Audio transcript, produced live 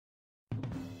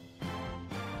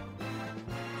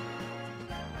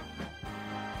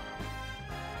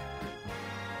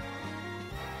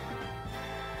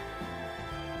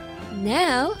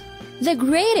Now, the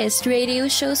greatest radio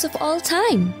shows of all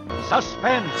time.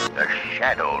 Suspense. The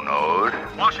Shadow Node.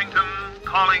 Washington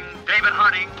calling David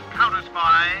Harding,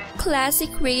 counter-spy.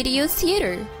 Classic radio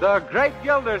theater. The Great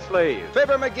Gildersleeve.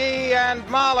 Fibber McGee and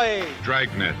Molly.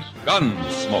 Dragnet.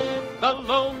 Gunsmoke. The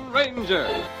Lone Ranger.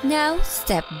 Now,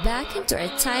 step back into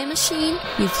a time machine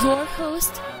with your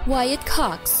host, Wyatt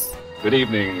Cox. Good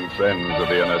evening, friends of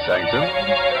the Inner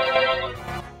Sanctum.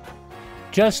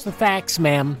 Just the facts,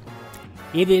 ma'am.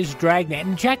 It is Dragnet.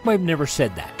 And Jack Webb never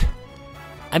said that.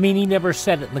 I mean, he never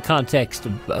said it in the context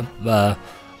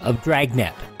of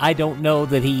Dragnet. I don't know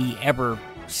that he ever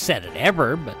said it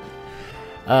ever, but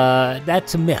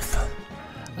that's a myth.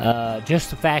 Just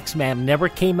the facts, ma'am, never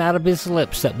came out of his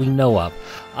lips that we know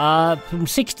of. From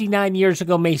 69 years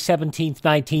ago, May 17th,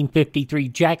 1953,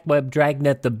 Jack Webb,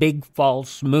 Dragnet, The Big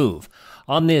False Move.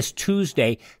 On this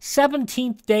Tuesday,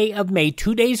 17th day of May,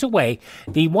 2 days away,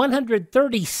 the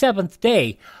 137th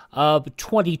day of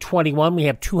 2021. We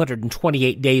have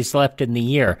 228 days left in the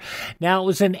year. Now, it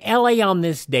was in L.A. on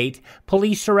this date.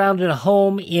 Police surrounded a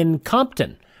home in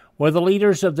Compton, where the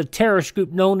leaders of the terrorist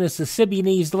group known as the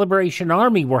Symbionese Liberation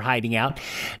Army were hiding out.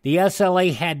 The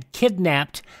SLA had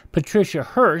kidnapped Patricia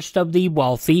Hearst of the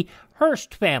wealthy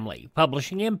Hearst family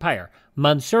publishing empire.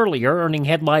 Months earlier, earning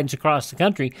headlines across the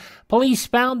country, police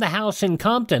found the house in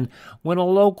Compton when a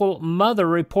local mother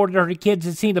reported her kids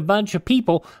had seen a bunch of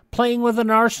people playing with an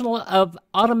arsenal of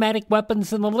automatic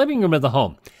weapons in the living room of the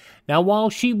home. Now, while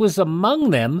she was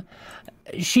among them,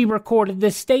 she recorded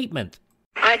this statement.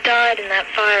 I died in that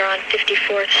fire on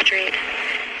 54th Street,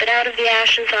 but out of the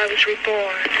ashes I was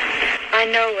reborn.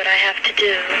 I know what I have to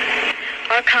do.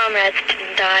 Our comrades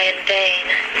didn't die in vain.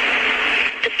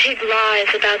 The pig lies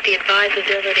about the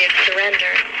advisability of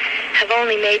surrender have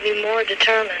only made me more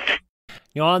determined.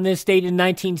 On this date in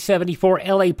 1974,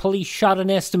 L.A. police shot an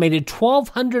estimated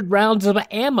 1,200 rounds of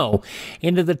ammo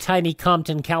into the tiny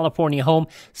Compton, California home.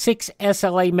 6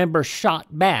 SLA members shot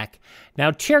back.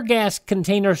 Now, tear gas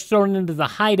containers thrown into the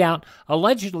hideout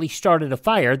allegedly started a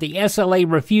fire. The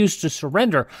SLA refused to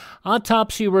surrender.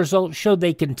 Autopsy results showed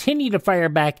they continued to fire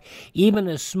back, even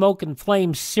as smoke and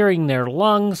flames searing their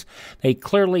lungs. They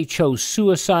clearly chose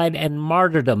suicide and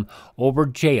martyrdom over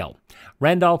jail.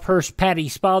 Randolph Hearst,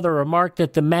 Patty's father, remarked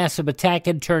that the massive attack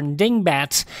had turned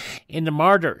dingbats into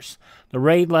martyrs. The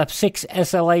raid left 6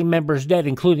 SLA members dead,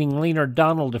 including Leonard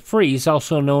Donald DeFries,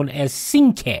 also known as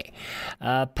Cinque.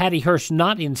 Patty Hearst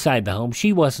not inside the home.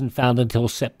 She wasn't found until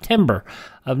September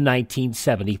of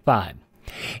 1975.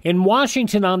 In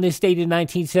Washington on this date in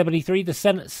 1973, the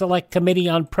Senate Select Committee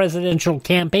on Presidential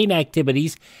Campaign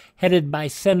Activities, headed by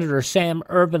Senator Sam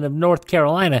Ervin of North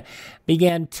Carolina,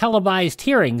 began televised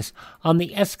hearings on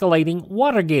the escalating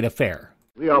Watergate affair.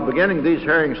 We are beginning these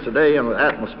hearings today in an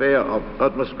atmosphere of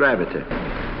utmost gravity.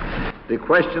 The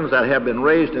questions that have been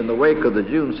raised in the wake of the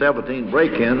June 17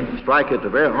 break-in strike at the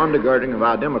very undergirding of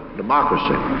our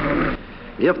democracy.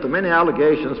 If the many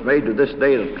allegations made to this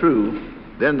date are true,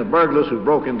 then the burglars who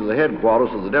broke into the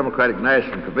headquarters of the Democratic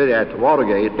National Committee at the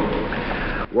Watergate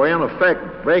were in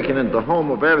effect breaking into the home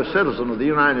of every citizen of the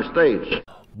United States.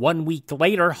 1 week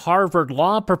later, Harvard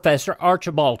law professor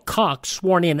Archibald Cox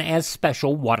sworn in as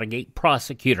special Watergate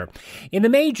prosecutor. In the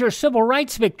major civil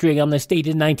rights victory on this date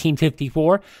in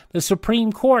 1954, the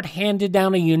Supreme Court handed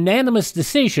down a unanimous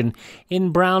decision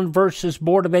in Brown versus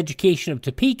Board of Education of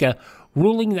Topeka,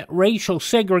 ruling that racial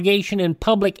segregation in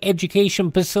public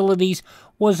education facilities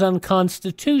was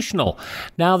unconstitutional.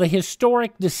 Now, the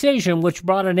historic decision, which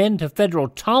brought an end to federal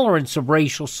tolerance of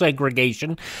racial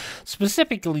segregation,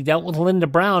 specifically dealt with Linda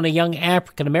Brown, a young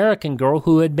African-American girl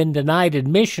who had been denied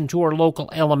admission to her local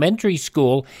elementary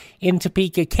school in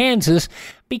Topeka, Kansas,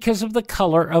 because of the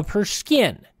color of her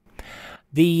skin.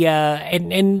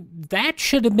 And that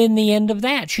should have been the end of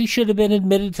that. She should have been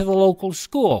admitted to the local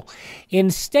school.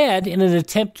 Instead, in an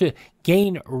attempt to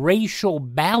gain racial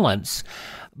balance,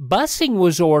 busing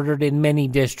was ordered in many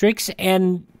districts,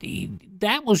 and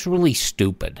that was really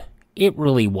stupid. It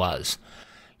really was.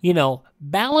 You know,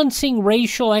 balancing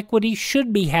racial equity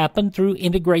should be happened through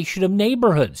integration of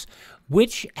neighborhoods,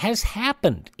 which has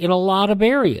happened in a lot of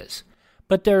areas.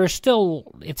 But it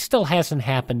still hasn't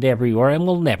happened everywhere and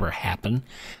will never happen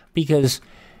because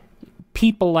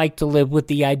people like to live with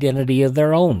the identity of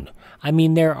their own. I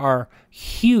mean, there are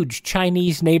huge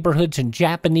Chinese neighborhoods and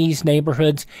Japanese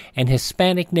neighborhoods and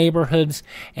Hispanic neighborhoods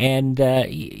and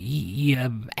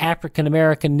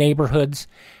African-American neighborhoods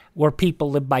where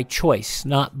people live by choice,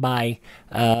 not by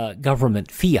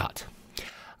government fiat.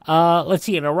 Let's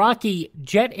see, an Iraqi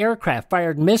jet aircraft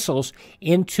fired missiles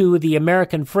into the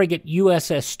American frigate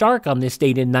USS Stark on this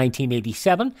date in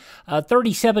 1987.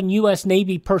 37 U.S.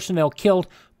 Navy personnel killed,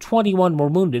 21 were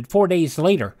wounded. 4 days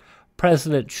later,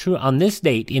 on this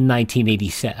date in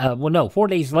 1987, 4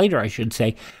 days later, I should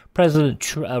say,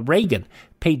 President Reagan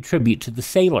paid tribute to the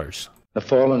sailors. The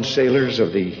fallen sailors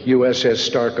of the USS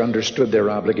Stark understood their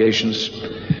obligations.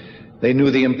 They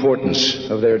knew the importance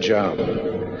of their job.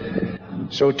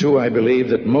 So, too, I believe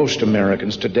that most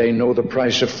Americans today know the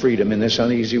price of freedom in this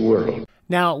uneasy world.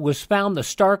 Now, it was found the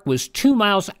Stark was 2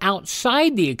 miles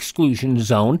outside the exclusion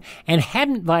zone and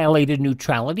hadn't violated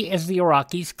neutrality, as the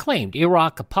Iraqis claimed.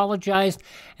 Iraq apologized,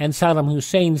 and Saddam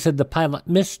Hussein said the pilot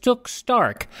mistook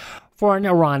Stark for an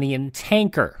Iranian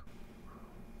tanker.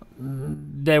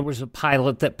 There was a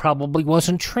pilot that probably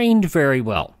wasn't trained very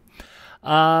well.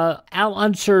 Al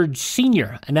Unser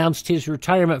Sr. announced his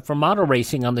retirement from auto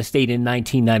racing on this date in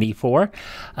 1994,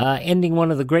 ending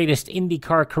one of the greatest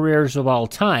IndyCar careers of all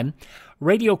time.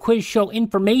 Radio quiz show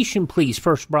Information Please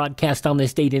first broadcast on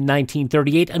this date in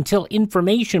 1938. Until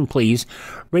Information Please,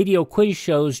 radio quiz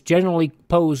shows generally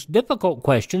pose difficult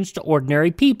questions to ordinary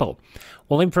people.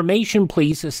 Well, Information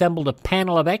Please assembled a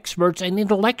panel of experts and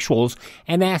intellectuals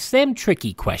and asked them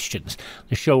tricky questions.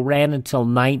 The show ran until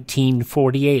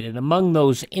 1948, and among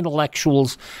those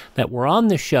intellectuals that were on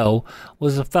the show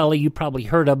was a fellow you probably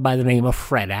heard of by the name of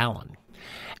Fred Allen.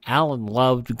 Allen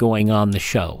loved going on the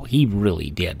show. He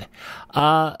really did.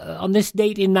 On this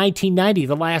date in 1990,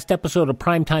 the last episode of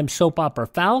primetime soap opera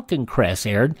Falcon Crest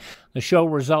aired. The show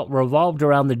revolved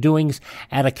around the doings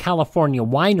at a California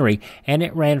winery, and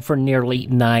it ran for nearly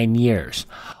 9 years.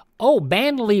 Oh,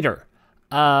 band leader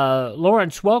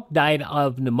Lawrence Welk died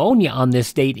of pneumonia on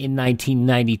this date in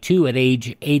 1992 at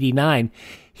age 89.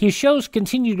 His shows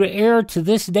continue to air to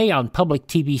this day on public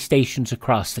TV stations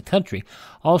across the country.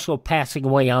 Also passing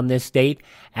away on this date,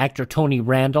 actor Tony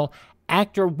Randall,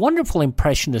 actor, wonderful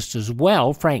impressionist as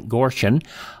well, Frank Gorshin,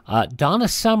 Donna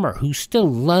Summer, who still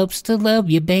loves to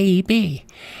love you, baby,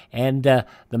 and the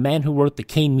man who wrote The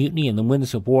Caine Mutiny and The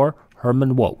Winds of War,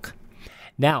 Herman Wouk.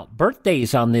 Now,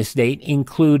 birthdays on this date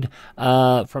include,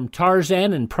 from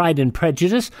Tarzan and Pride and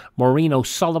Prejudice, Maureen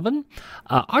O'Sullivan.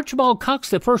 Archibald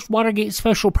Cox, the first Watergate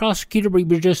special prosecutor we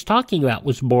were just talking about,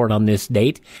 was born on this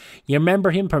date. You remember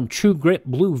him from True Grit,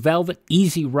 Blue Velvet,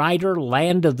 Easy Rider,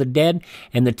 Land of the Dead,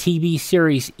 and the TV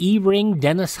series E-Ring.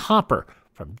 Dennis Hopper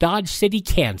from Dodge City,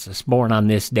 Kansas, born on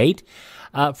this date.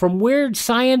 From Weird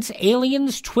Science,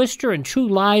 Aliens, Twister, and True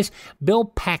Lies, Bill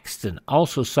Paxton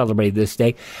also celebrated this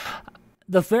day.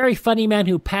 The very funny man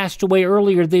who passed away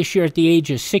earlier this year at the age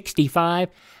of 65,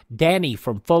 Danny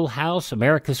from Full House,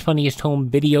 America's Funniest Home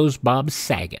Videos, Bob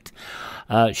Saget.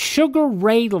 Sugar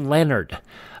Ray Leonard,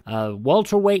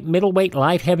 welterweight, middleweight,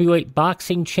 light heavyweight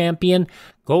boxing champion,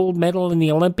 gold medal in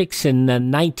the Olympics in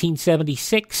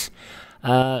 1976.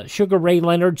 Sugar Ray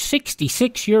Leonard,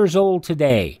 66 years old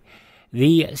today.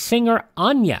 The singer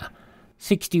Anya,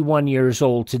 61 years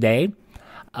old today.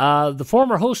 The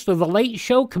former host of The Late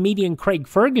Show, comedian Craig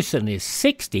Ferguson, is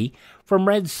 60. From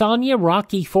Red Sonja,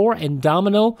 Rocky IV, and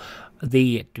Domino,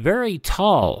 the very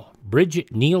tall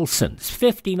Bridget Nielsen is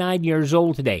 59 years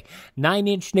old today. 9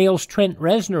 Inch Nails' Trent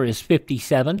Reznor is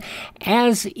 57,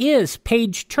 as is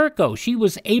Paige Turco. She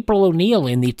was April O'Neil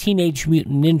in the Teenage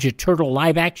Mutant Ninja Turtle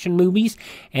live-action movies.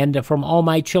 And from All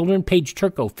My Children, Paige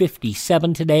Turco,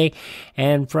 57 today.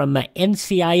 And from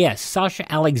NCIS, Sasha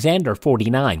Alexander,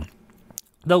 49.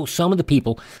 Though some of the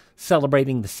people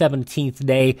celebrating the 17th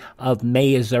day of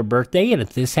May is their birthday, and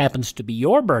if this happens to be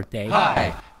your birthday...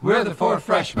 Hi, we're the 4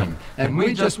 freshmen, and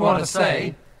we just want to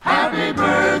say, Happy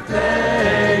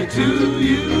birthday to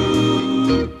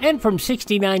you! And from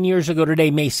 69 years ago today,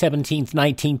 May 17th,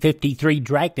 1953,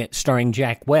 Dragnet starring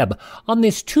Jack Webb on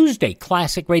this Tuesday,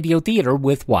 Classic Radio Theater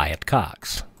with Wyatt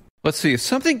Cox. Let's see, if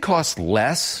something costs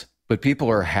less, but people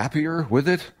are happier with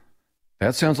it,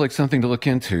 that sounds like something to look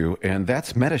into, and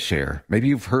that's MediShare. Maybe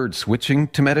you've heard switching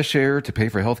to MediShare to pay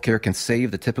for healthcare can save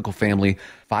the typical family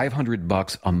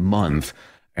 $500 a month,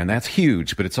 and that's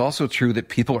huge. But it's also true that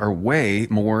people are way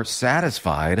more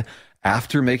satisfied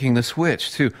after making the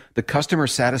switch, too. The customer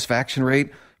satisfaction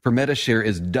rate for MediShare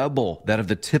is double that of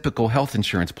the typical health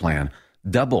insurance plan.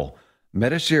 Double.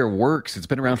 MediShare works. It's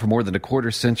been around for more than a quarter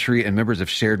century, and members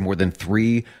have shared more than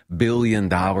 $3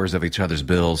 billion of each other's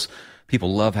bills.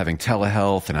 People love having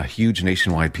telehealth and a huge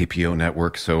nationwide PPO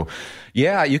network. So,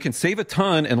 yeah, you can save a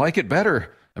ton and like it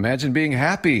better. Imagine being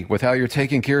happy with how you're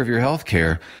taking care of your health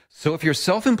care. So if you're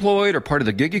self-employed or part of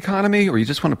the gig economy, or you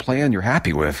just want a plan you're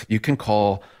happy with, you can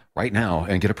call right now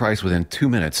and get a price within 2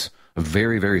 minutes A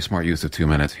very, very smart use of 2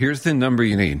 minutes. Here's the number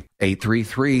you need.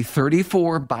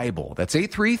 833-34-BIBLE. That's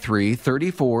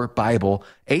 833-34-BIBLE.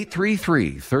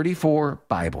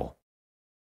 833-34-BIBLE.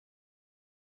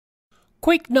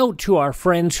 Quick note to our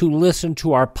friends who listen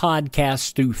to our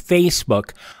podcasts through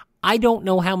Facebook. I don't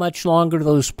know how much longer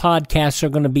those podcasts are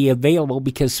going to be available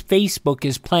because Facebook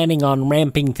is planning on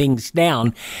ramping things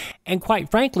down. And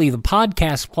quite frankly, the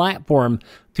podcast platform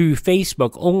through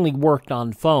Facebook only worked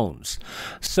on phones.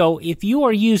 So if you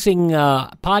are using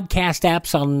podcast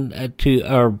apps on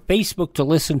or Facebook to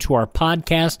listen to our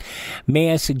podcast,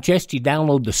 may I suggest you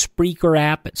download the Spreaker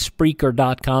app at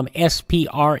Spreaker.com,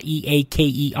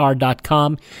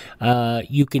 Spreaker.com.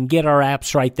 You can get our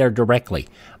apps right there directly.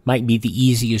 Might be the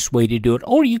easiest way to do it.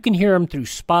 Or you can hear them through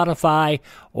Spotify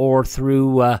or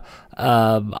through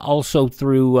also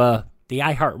through the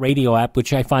iHeartRadio app,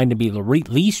 which I find to be the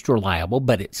least reliable,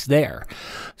 but it's there.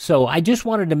 So I just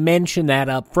wanted to mention that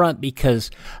up front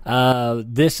because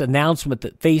this announcement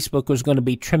that Facebook was going to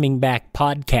be trimming back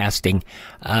podcasting,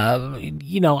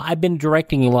 I've been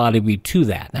directing a lot of you to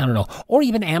that. I don't know. Or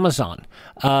even Amazon.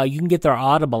 You can get their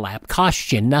Audible app.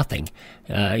 Costs you nothing.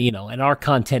 And our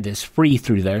content is free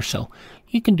through there, so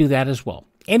you can do that as well.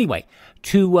 Anyway,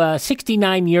 to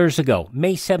 69 years ago,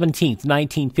 May 17th,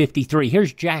 1953,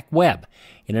 here's Jack Webb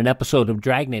in an episode of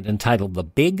Dragnet entitled The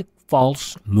Big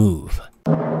False Move.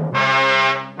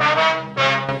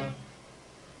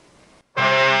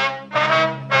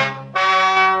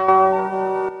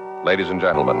 Ladies and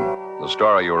gentlemen, the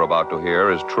story you're about to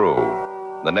hear is true.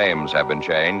 The names have been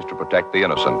changed to protect the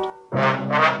innocent.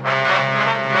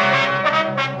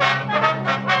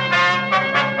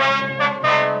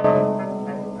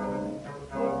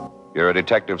 You're a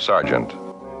detective sergeant.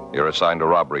 You're assigned a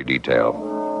robbery detail.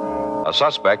 A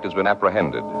suspect has been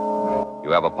apprehended. You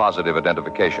have a positive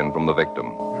identification from the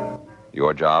victim.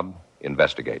 Your job,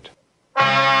 investigate.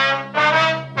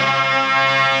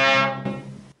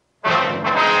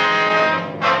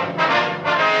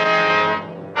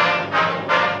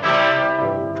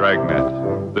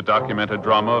 Dragnet, the documented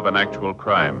drama of an actual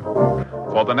crime.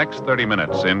 For the next 30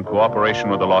 minutes, in cooperation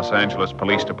with the Los Angeles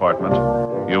Police Department,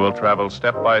 you will travel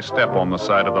step by step on the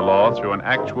side of the law through an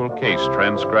actual case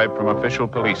transcribed from official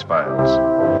police files.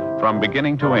 From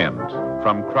beginning to end,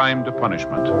 from crime to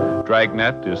punishment,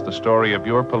 Dragnet is the story of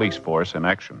your police force in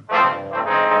action.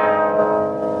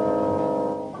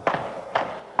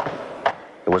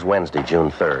 It was Wednesday,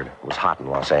 June 3rd. It was hot in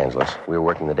Los Angeles. We were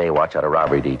working the day watch out of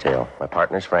robbery detail. My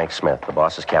partner's Frank Smith. The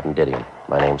boss is Captain Didion.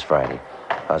 My name's Friday.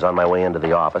 I was on my way into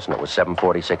the office, and it was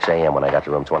 7:46 a.m. when I got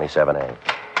to room 27A.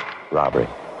 Robbery.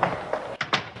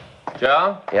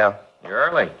 Joe? Yeah? You're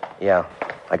early. Yeah.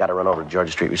 I got to run over to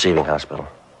Georgia Street Receiving Hospital.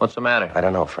 What's the matter? I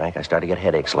don't know, Frank. I started to get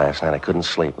headaches last night. I couldn't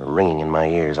sleep. Ringing in my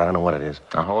ears. I don't know what it is.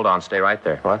 Now, hold on. Stay right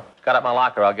there. What? Got up my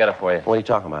locker. I'll get it for you. What are you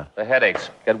talking about? The headaches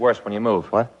get worse when you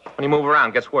move. What? When you move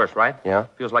around, it gets worse, right? Yeah.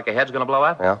 Feels like your head's going to blow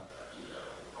up? Yeah.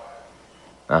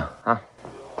 Uh-huh.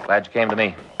 Glad you came to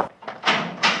me.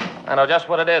 I know just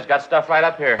what it is. Got stuff right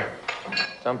up here.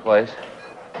 Someplace.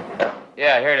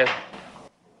 Yeah, here it is.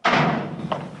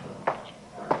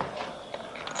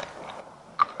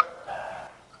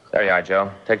 There you are,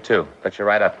 Joe. Take two. Fix you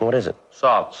right up. What is it?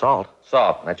 Salt. Salt?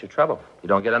 Salt. That's your trouble. You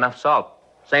don't get enough salt.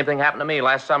 Same thing happened to me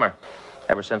last summer.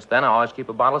 Ever since then, I always keep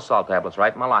a bottle of salt tablets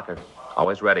right in my locker.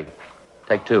 Always ready.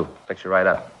 Take two. Fix you right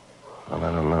up. Well,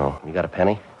 I don't know. You got a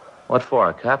penny? What for,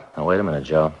 a cup? Now, wait a minute,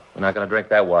 Joe. We're not going to drink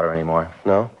that water anymore.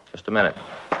 No? Just a minute.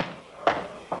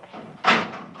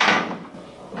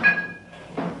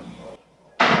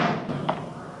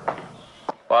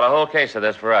 Bought a whole case of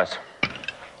this for us.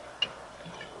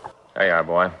 There you are,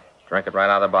 boy. Drink it right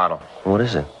out of the bottle. What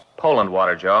is it? Poland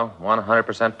water, Joe.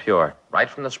 100% pure. Right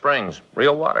from the springs.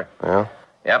 Real water. Yeah?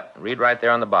 Yep. Read right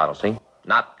there on the bottle, see?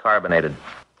 Not carbonated.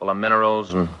 Full of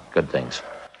minerals and good things.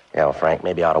 Yeah, well, Frank,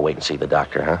 maybe I ought to wait and see the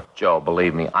doctor, huh? Joe,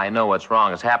 believe me, I know what's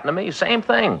wrong. It's happened to me. Same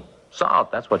thing.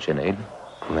 Salt, that's what you need.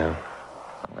 No.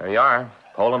 There you are.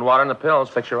 Poland water and the pills.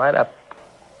 Fix you right up.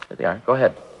 There they are. Go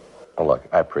ahead. Oh, look,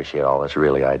 I appreciate all this.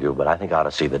 Really, I do. But I think I ought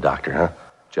to see the doctor, huh?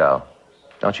 Joe,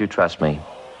 don't you trust me?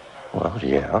 Well,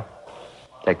 yeah.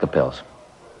 Take the pills.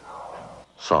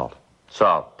 Salt.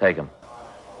 Salt. Take them.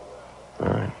 All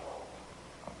right.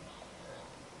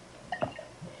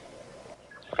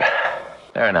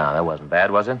 There now. That wasn't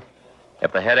bad, was it?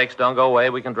 If the headaches don't go away,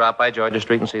 we can drop by Georgia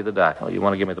Street and see the doc. Oh, you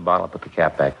want to give me the bottle? I'll put the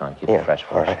cap back on. Keep it fresh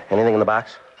for us. All right. Anything in the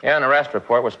box? Yeah, an arrest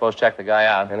report. We're supposed to check the guy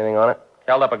out. Anything on it?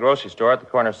 Held up a grocery store at the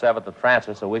corner of 7th and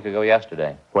Francis a week ago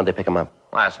yesterday. When'd they pick him up?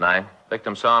 Last night.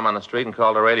 Victim saw him on the street and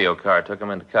called a radio car, took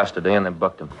him into custody, and then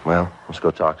booked him. Well, let's go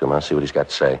talk to him. I'll see what he's got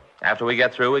to say. After we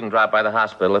get through, we can drop by the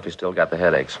hospital if he's still got the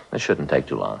headaches. It shouldn't take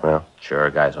too long. Well? Sure,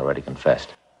 guy's already confessed.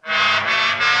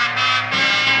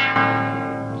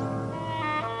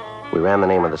 We ran the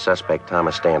name of the suspect,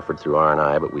 Thomas Stanford, through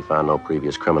R&I, but we found no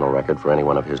previous criminal record for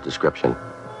anyone of his description.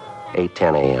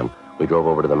 8:10 a.m., we drove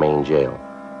over to the main jail.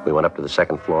 We went up to the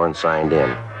second floor and signed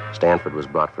in. Stanford was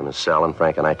brought from his cell, and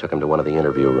Frank and I took him to one of the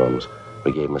interview rooms.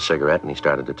 We gave him a cigarette, and he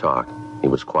started to talk. He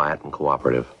was quiet and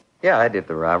cooperative. Yeah, I did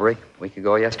the robbery a week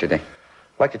ago yesterday.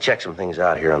 I'd like to check some things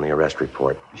out here on the arrest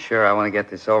report. Sure, I want to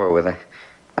get this over with.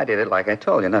 I did it like I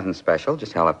told you, nothing special,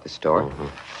 just held up the store. Mm-hmm.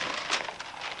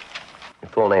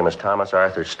 Your full name is Thomas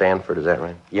Arthur Stanford, is that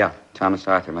right? Yeah, Thomas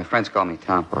Arthur. My friends call me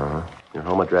Tom. Uh-huh. Your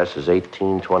home address is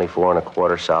 1824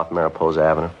 1/4 South Mariposa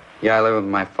Avenue? Yeah, I live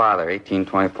with my father,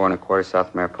 1824 1/4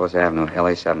 South Mariposa Avenue,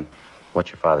 LA 7. What's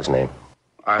your father's name?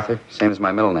 Arthur, same as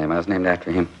my middle name. I was named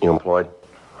after him. You employed?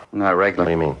 Not regular. What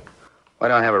do you mean? Well,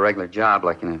 I don't have a regular job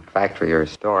like in a factory or a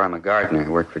store. I'm a gardener. I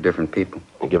work for different people.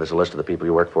 Can you give us a list of the people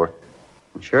you work for?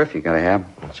 Sure, if you gotta have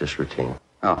them. It's just routine.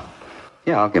 Oh.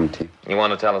 Yeah, I'll give them to you. You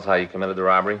want to tell us how you committed the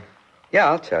robbery? Yeah,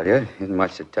 I'll tell you. Isn't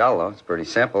much to tell, though. It's pretty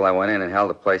simple. I went in and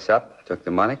held the place up, took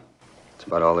the money. That's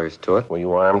about all there is to it. Were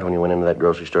you armed when you went into that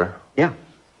grocery store? Yeah.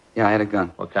 Yeah, I had a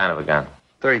gun. What kind of a gun?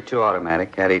 .32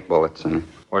 automatic. Had 8 bullets in it.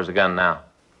 Where's the gun now?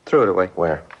 Threw it away.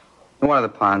 Where? In one of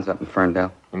the ponds up in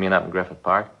Ferndale. You mean up in Griffith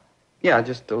Park? Yeah,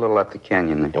 just a little up the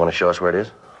canyon there. You want to show us where it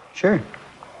is? Sure.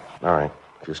 All right.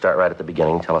 If you start right at the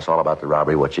beginning, tell us all about the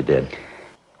robbery, what you did.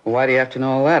 Well, why do you have to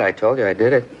know all that? I told you I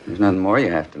did it. There's nothing more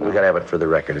you have to know. We gotta have it for the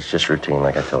record. It's just routine,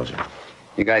 like I told you.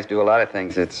 You guys do a lot of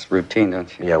things. It's routine,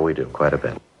 don't you? Yeah, we do. Quite a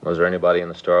bit. Was there anybody in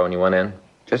the store when you went in?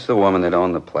 Just the woman that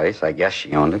owned the place. I guess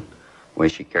she owned it. The way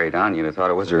she carried on, you'd have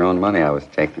thought it was her own money I was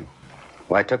taking.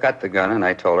 Well, I took out the gun and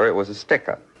I told her it was a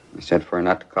stick-up. I said for her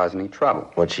not to cause any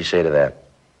trouble. What'd she say to that?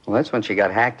 Well, that's when she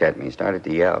got hacked at me. Started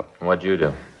to yell. What'd you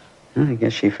do? I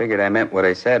guess she figured I meant what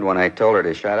I said when I told her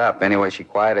to shut up. Anyway, she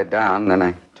quieted down, and then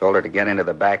I told her to get into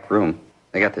the back room.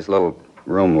 They got this little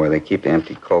room where they keep the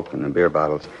empty Coke and the beer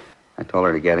bottles. I told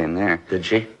her to get in there. Did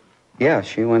she? Yeah,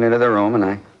 she went into the room, and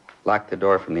I locked the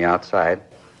door from the outside.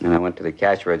 And I went to the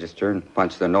cash register and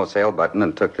punched the no-sale button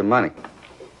and took the money.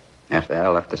 After that, I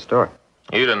left the store.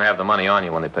 You didn't have the money on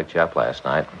you when they picked you up last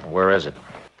night. Where is it?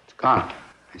 It's gone.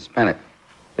 I spent it.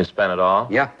 You spent it all?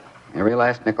 Yeah, every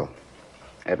last nickel.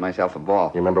 I had myself a ball.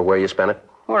 You remember where you spent it?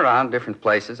 Oh, around different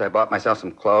places. I bought myself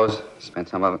some clothes, spent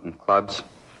some of it in clubs.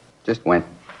 Just went.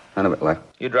 None of it left.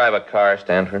 You drive a car,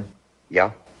 Stanford?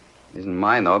 Yeah. It isn't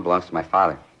mine, though. It belongs to my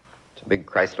father. It's a big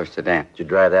Chrysler sedan. Did you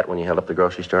drive that when you held up the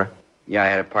grocery store? Yeah, I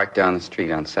had it parked down the street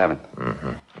on 7th.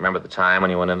 Mm-hmm. Remember the time when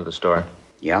you went into the store?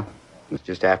 Yeah. It was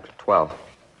just after 12.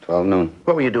 12 noon.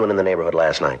 What were you doing in the neighborhood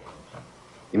last night?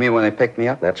 You mean when they picked me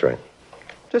up? That's right.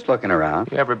 Just looking around.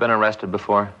 You ever been arrested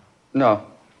before? No.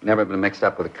 Never been mixed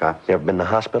up with the cops. You ever been to the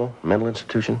hospital, mental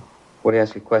institution? What do you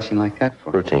ask a question like that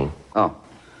for? Routine. Oh.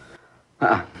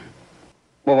 Well,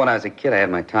 when I was a kid, I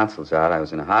had my tonsils out. I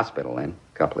was in a hospital then.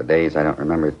 A couple of days. I don't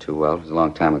remember it too well. It was a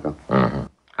long time ago. Mm-hmm.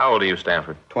 How old are you,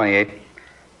 Stanford? 28.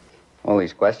 All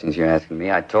these questions you're asking me.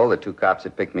 I told the 2 cops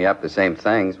that picked me up the same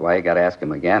things. Why you got to ask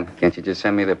them again? Can't you just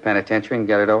send me to the penitentiary and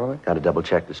get it over with? Got to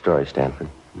double-check the story, Stanford.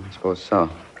 I suppose so.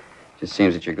 Just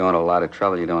seems that you're going to a lot of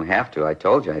trouble you don't have to. I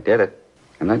told you I did it.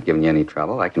 I'm not giving you any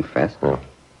trouble. I confess. Yeah.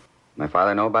 My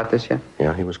father know about this yet?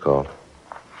 Yeah, he was called.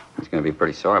 He's going to be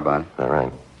pretty sore about it. All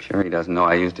right. Sure, he doesn't know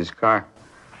I used his car.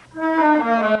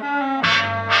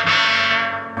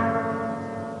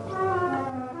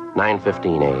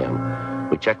 9:15 a.m.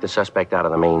 We checked the suspect out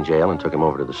of the main jail and took him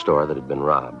over to the store that had been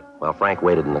robbed. While Frank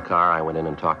waited in the car, I went in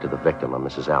and talked to the victim, a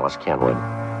Mrs. Alice Kenwood.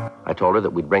 I told her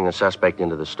that we'd bring the suspect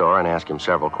into the store and ask him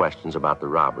several questions about the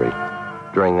robbery.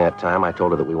 During that time, I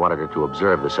told her that we wanted her to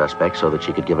observe the suspect so that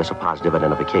she could give us a positive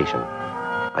identification.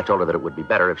 I told her that it would be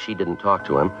better if she didn't talk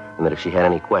to him, and that if she had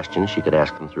any questions, she could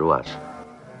ask them through us.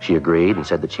 She agreed and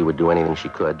said that she would do anything she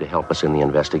could to help us in the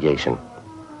investigation.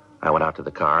 I went out to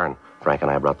the car, and Frank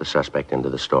and I brought the suspect into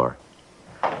the store.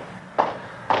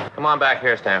 Come on back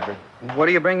here, Stanford. What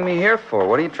are you bringing me here for?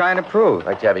 What are you trying to prove? I'd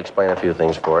like to have you explain a few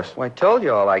things for us. Well, I told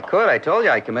you all I could. I told you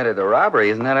I committed the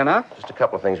robbery. Isn't that enough? Just a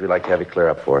couple of things we'd like to have you clear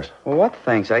up for us. Well, what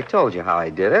things? I told you how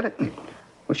I did it.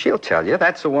 Well, she'll tell you.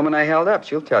 That's the woman I held up.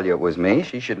 She'll tell you it was me.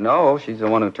 She should know. She's the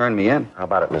one who turned me in. How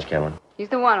about it, Miss Kenwood? He's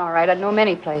the one, all right. I'd know him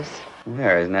any place.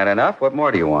 There, isn't that enough? What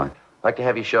more do you want? I'd like to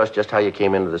have you show us just how you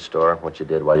came into the store, what you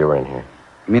did while you were in here.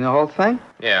 You mean the whole thing?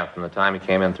 Yeah, from the time you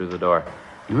came in through the door.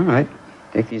 All right.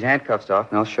 Take these handcuffs off,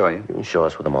 and I'll show you. You can show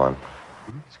us with them on.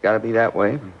 It's got to be that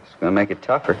way. It's going to make it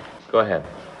tougher. Go ahead.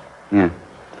 Yeah.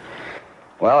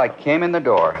 Well, I came in the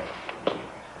door.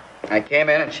 I came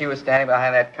in, and she was standing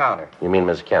behind that counter. You mean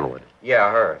Miss Kenwood?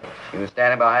 Yeah, her. She was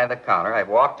standing behind the counter. I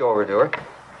walked over to her.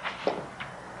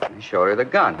 I showed her the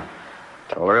gun.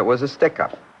 Told her it was a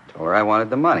stick-up. Told her I wanted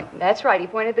the money. That's right. He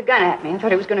pointed the gun at me. I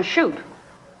thought he was going to shoot.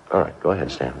 All right, go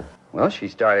ahead, Stanford. Well, she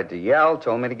started to yell,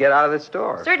 told me to get out of the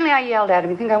store. Certainly I yelled at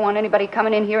him. You think I want anybody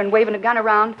coming in here and waving a gun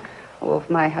around? Oh, if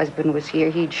my husband was here,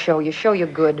 he'd show you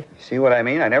good. See what I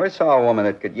mean? I never saw a woman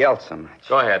that could yell so much.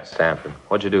 Go ahead, Stanford.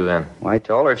 What'd you do then? Well, I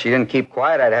told her if she didn't keep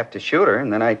quiet, I'd have to shoot her,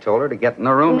 and then I told her to get in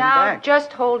the room Now, and back.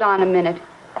 just hold on a minute.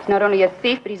 He's not only a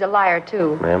thief, but he's a liar,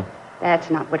 too. Ma'am? That's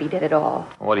not what he did at all.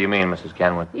 What do you mean, Mrs.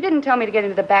 Kenwood? You didn't tell me to get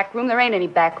into the back room. There ain't any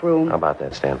back room. How about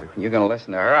that, Stanford? You're going to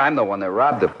listen to her? I'm the one that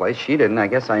robbed the place. She didn't. I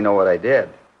guess I know what I did.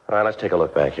 All right, let's take a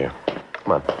look back here.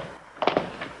 Come on.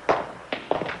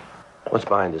 What's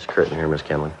behind this curtain here, Miss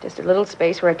Kenwood? Just a little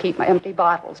space where I keep my empty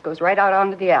bottles. Goes right out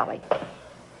onto the alley.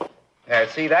 There,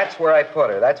 see, that's where I put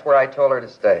her. That's where I told her to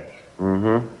stay.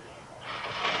 Mm-hmm.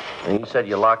 And you said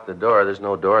you locked the door. There's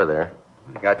no door there.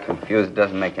 I got confused. It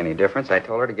doesn't make any difference. I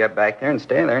told her to get back there and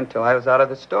stay there until I was out of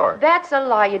the store. That's a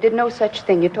lie. You did no such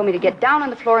thing. You told me to get down on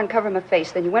the floor and cover my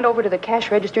face. Then you went over to the cash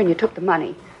register and you took the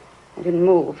money. I didn't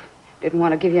move. Didn't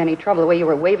want to give you any trouble the way you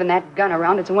were waving that gun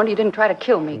around. It's a wonder you didn't try to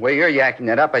kill me. The way you're yakking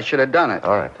that up, I should have done it.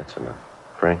 All right, that's enough.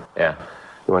 Frank? Yeah.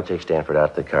 You want to take Stanford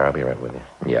out to the car? I'll be right with you.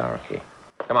 Yeah, okay.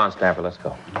 Come on, Stanford, let's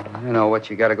go. You know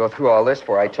what you got to go through all this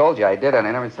for. I told you I did it.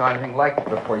 I never saw anything like it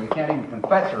before. You can't even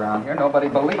confess around here. Nobody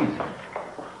believes you.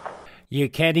 You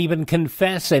can't even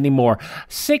confess anymore.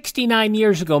 69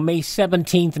 years ago, May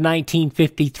 17th,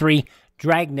 1953,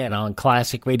 Dragnet on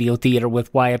Classic Radio Theater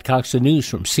with Wyatt Cox. The news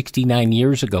from 69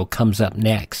 years ago comes up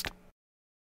next.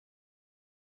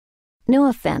 No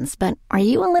offense, but are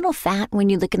you a little fat when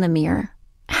you look in the mirror?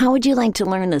 How would you like to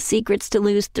learn the secrets to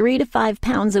lose 3 to 5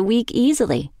 pounds a week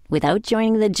easily without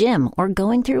joining the gym or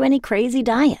going through any crazy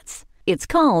diets? It's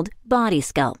called Body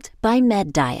Sculpt by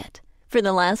Med Diet. For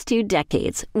the last 2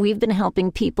 decades, we've been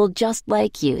helping people just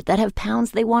like you that have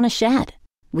pounds they want to shed.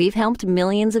 We've helped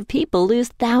millions of people lose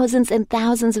thousands and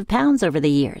thousands of pounds over the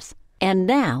years. And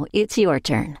now it's your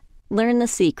turn. Learn the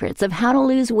secrets of how to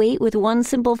lose weight with one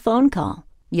simple phone call.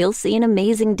 You'll see an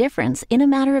amazing difference in a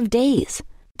matter of days.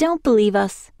 Don't believe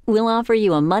us? We'll offer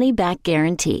you a money-back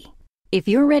guarantee. If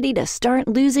you're ready to start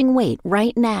losing weight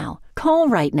right now, call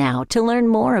right now to learn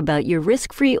more about your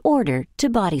risk-free order to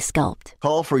Body Sculpt.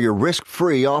 Call for your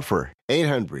risk-free offer.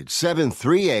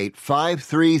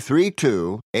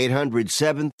 800-738-5332.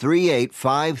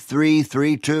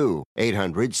 800-738-5332.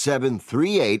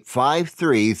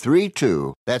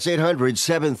 800-738-5332. That's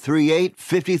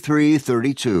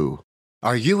 800-738-5332.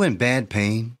 Are you in bad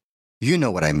pain? You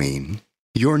know what I mean.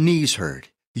 Your knees hurt.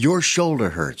 Your shoulder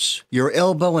hurts. Your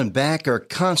elbow and back are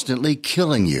constantly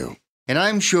killing you. And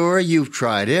I'm sure you've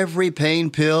tried every pain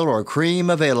pill or cream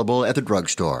available at the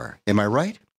drugstore. Am I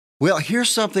right? Well, here's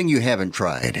something you haven't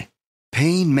tried.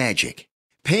 Pain Magic.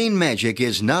 Pain Magic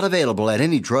is not available at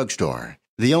any drugstore.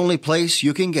 The only place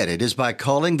you can get it is by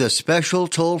calling the special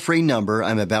toll-free number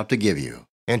I'm about to give you.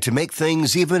 And to make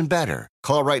things even better,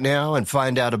 call right now and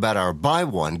find out about our buy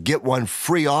one, get one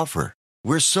free offer.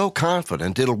 We're so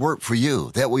confident it'll work for you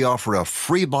that we offer a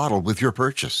free bottle with your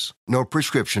purchase. No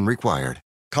prescription required.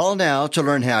 Call now to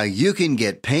learn how you can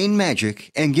get Pain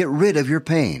Magic and get rid of your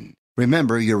pain.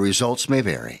 Remember, your results may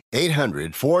vary.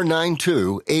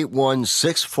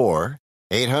 800-492-8164.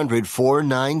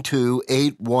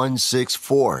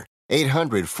 800-492-8164.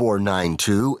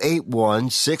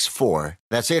 800-492-8164.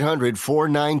 That's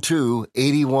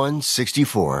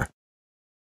 800-492-8164.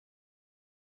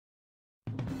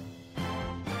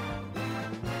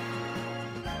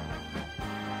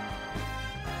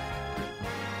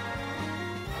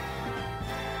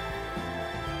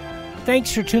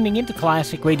 Thanks for tuning into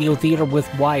Classic Radio Theater with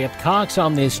Wyatt Cox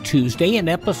on this Tuesday, an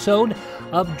episode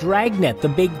of Dragnet, The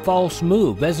Big False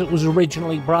Move, as it was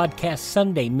originally broadcast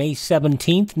Sunday, May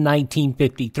 17th,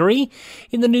 1953.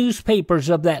 In the newspapers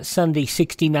of that Sunday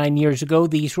 69 years ago,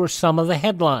 these were some of the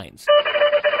headlines.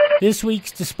 This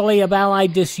week's display of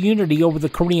Allied disunity over the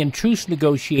Korean truce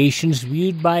negotiations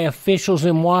viewed by officials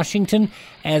in Washington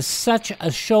as such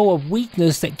a show of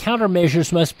weakness that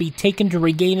countermeasures must be taken to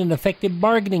regain an effective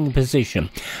bargaining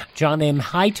position. John M.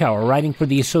 Hightower, writing for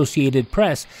the Associated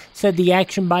Press, said the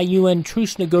action by UN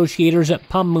truce negotiators at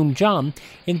Panmunjom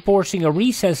enforcing a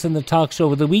recess in the talks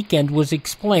over the weekend was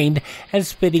explained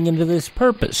as fitting into this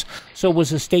purpose. So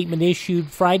was a statement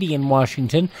issued Friday in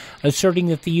Washington asserting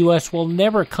that the U.S. will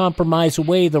never compromise compromise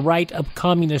away the right of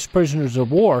communist prisoners of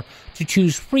war to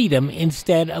choose freedom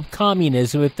instead of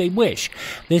communism if they wish.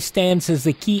 This stands as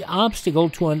the key obstacle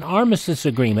to an armistice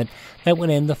agreement that would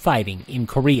end the fighting in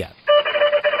Korea.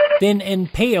 Thin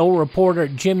and pale reporter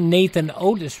Jim Nathan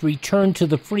Otis returned to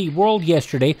the free world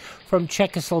yesterday from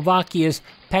Czechoslovakia's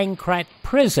Pankrat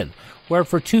prison, where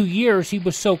for 2 years he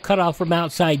was so cut off from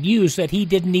outside news that he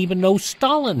didn't even know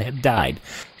Stalin had died.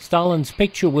 Stalin's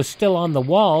picture was still on the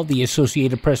wall, the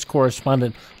Associated Press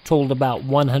correspondent told about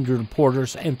 100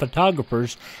 reporters and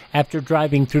photographers after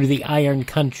driving through the Iron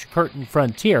Curtain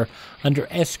frontier under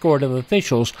escort of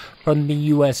officials from the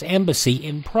U.S. Embassy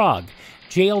in Prague.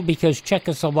 Jailed because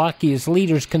Czechoslovakia's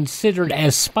leaders considered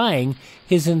as spying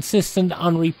his insistence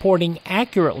on reporting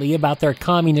accurately about their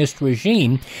communist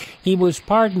regime, he was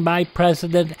pardoned by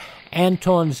President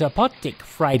Anton Zapotnik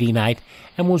Friday night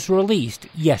and was released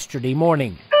yesterday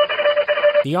morning.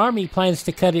 The Army plans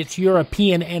to cut its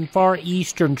European and Far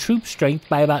Eastern troop strength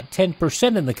by about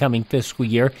 10% in the coming fiscal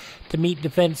year to meet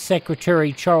Defense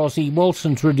Secretary Charles E.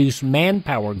 Wilson's reduced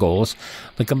manpower goals.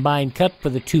 The combined cut for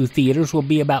the two theaters will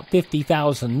be about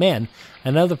 50,000 men.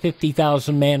 Another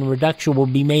 50,000 man reduction will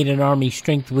be made in Army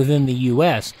strength within the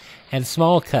U.S., and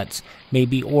small cuts may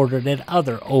be ordered at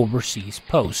other overseas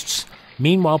posts.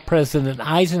 Meanwhile, President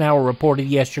Eisenhower reported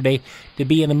yesterday to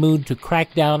be in a mood to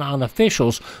crack down on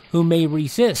officials who may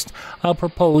resist a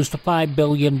proposed $5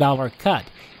 billion cut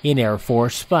in Air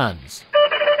Force funds.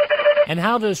 And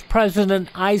how does President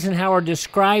Eisenhower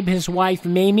describe his wife,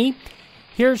 Mamie?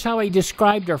 Here's how he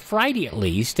described her Friday, at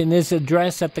least, in his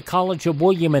address at the College of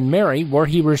William and Mary, where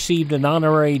he received an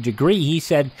honorary degree. He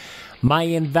said, "My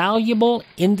invaluable,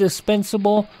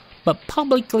 indispensable, but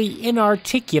publicly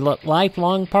inarticulate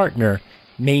lifelong partner,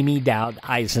 Mamie Dowd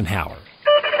Eisenhower."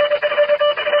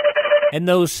 And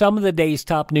those some of the day's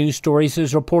top news stories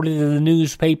as reported in the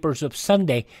newspapers of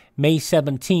Sunday, May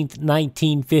 17th,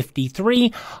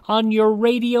 1953, on your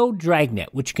radio Dragnet,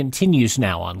 which continues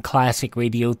now on Classic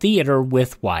Radio Theater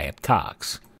with Wyatt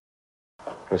Cox.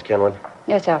 Miss Kenwood?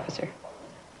 Yes, officer.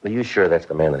 Are you sure that's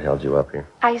the man that held you up here?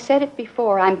 I said it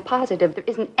before. I'm positive. There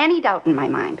isn't any doubt in my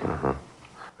mind.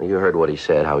 Well, you heard what he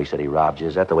said, how he said he robbed you.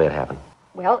 Is that the way it happened?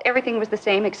 Well, everything was the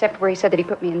same except where he said that he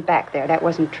put me in back there. That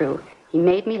wasn't true. He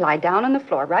made me lie down on the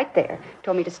floor right there.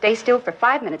 Told me to stay still for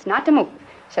 5 minutes, not to move.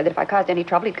 Said that if I caused any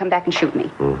trouble, he'd come back and shoot me.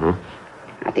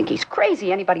 I think he's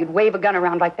crazy. Anybody who'd wave a gun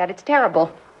around like that, it's terrible.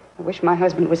 I wish my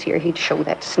husband was here. He'd show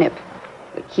that snip.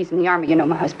 He's in the Army, you know,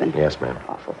 my husband. Yes, ma'am.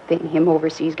 Awful thing. Him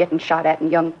overseas getting shot at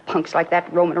and young punks like that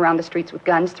roaming around the streets with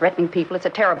guns, threatening people. It's a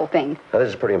terrible thing. Now, this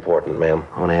is pretty important, ma'am.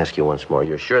 I want to ask you once more.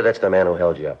 You're sure that's the man who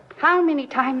held you up? How many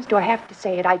times do I have to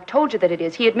say it? I told you that it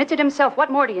is. He admits it himself. What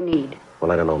more do you need?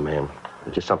 Well, I don't know, ma'am.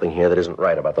 There's just something here that isn't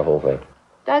right about the whole thing.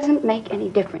 Doesn't make any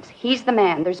difference. He's the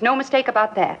man. There's no mistake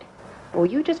about that. Oh,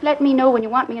 you just let me know when you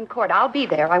want me in court. I'll be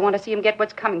there. I want to see him get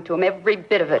what's coming to him, every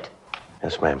bit of it.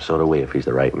 Yes, ma'am. So do we, if he's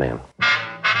the right man.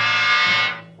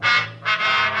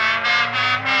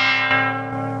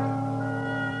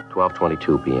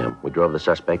 12:22 p.m. We drove the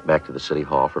suspect back to the city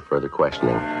hall for further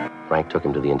questioning. Frank took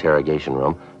him to the interrogation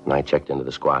room, and I checked into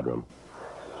the squad room.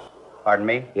 Pardon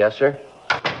me? Yes, sir?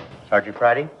 Sergeant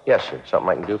Friday? Yes, sir. Something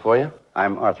I can do for you?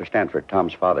 I'm Arthur Stanford,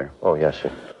 Tom's father. Oh, yes,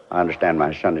 sir. I understand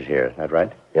my son is here. Is that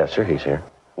right? Yes, sir. He's here.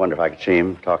 Wonder if I could see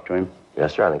him, talk to him?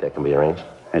 Yes, sir. I think that can be arranged.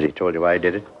 Has he told you why he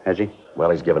did it? Has he? Well,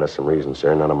 he's given us some reasons,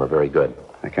 sir. None of them are very good.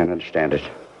 I can't understand it.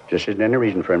 Just isn't any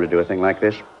reason for him to do a thing like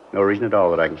this. No reason at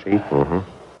all that I can see.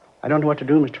 I don't know what to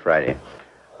do, Mr. Friday.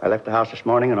 I left the house this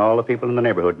morning, and all the people in the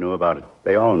neighborhood knew about it.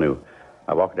 They all knew.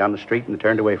 I walked down the street, and they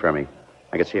turned away from me.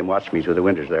 I could see them watch me through the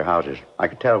windows of their houses. I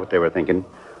could tell what they were thinking.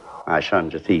 My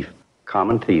son's a thief.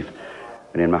 Common thief.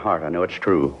 And in my heart, I know it's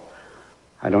true.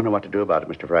 I don't know what to do about it,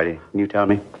 Mr. Friday. Can you tell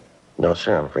me? No,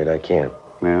 sir. I'm afraid I can't.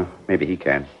 Well, maybe he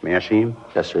can. May I see him?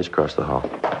 Yes, sir. He's across the hall.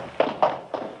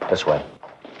 This way.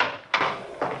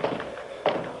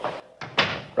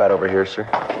 Right over here, sir.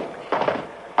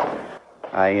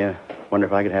 I wonder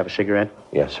if I could have a cigarette?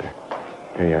 Yes, sir.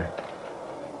 Here you are.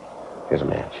 Here's a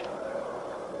match.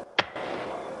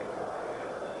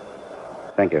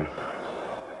 Thank you.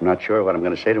 I'm not sure what I'm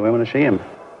going to say to him when I see him.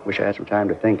 Wish I had some time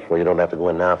to think. Well, you don't have to go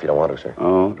in now if you don't want to, sir.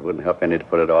 Oh, it wouldn't help any to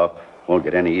put it off. Won't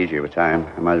get any easier with time.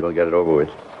 I might as well get it over with.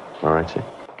 All right, sir.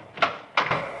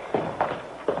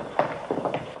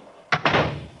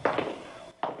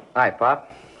 Hi,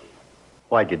 Pop.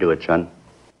 Why'd you do it, son?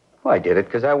 Well, I did it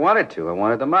because I wanted to. I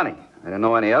wanted the money. I didn't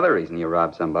know any other reason you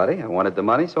robbed somebody. I wanted the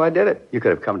money, so I did it. You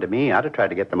could have come to me. I'd have tried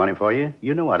to get the money for you.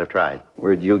 You know I'd have tried.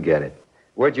 Where'd you get it?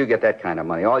 Where'd you get that kind of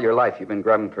money? All your life you've been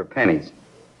grubbing for pennies.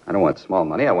 I don't want small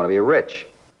money. I want to be rich.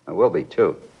 I will be,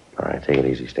 too. All right, take it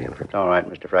easy, Stanford. All right,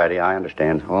 Mr. Friday, I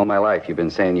understand. All my life you've been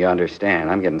saying you understand.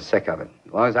 I'm getting sick of it.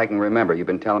 As long as I can remember, you've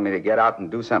been telling me to get out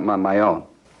and do something on my own.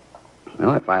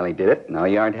 Well, I finally did it. Now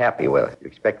you aren't happy with it. You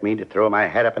expect me to throw my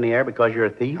head up in the air because you're a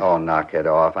thief? Oh, knock it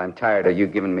off. I'm tired of you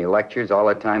giving me lectures all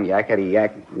the time. Yakety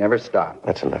yak. Never stop.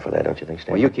 That's enough of that, don't you think,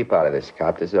 Stanford? Well, you keep out of this,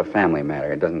 cop. This is a family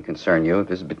matter. It doesn't concern you.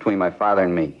 This is between my father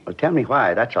and me. Well, tell me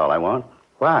why. That's all I want.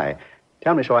 Why?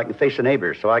 Tell me so I can face the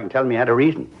neighbors, so I can tell them you had a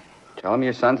reason. Tell them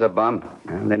your son's a bum.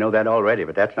 Well, they know that already,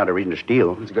 but that's not a reason to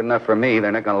steal. It's good enough for me.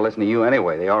 They're not going to listen to you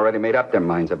anyway. They already made up their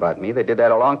minds about me. They did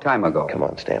that a long time ago. Come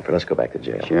on, Stanford. Let's go back to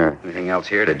jail. Sure. Anything else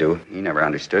here to do? He never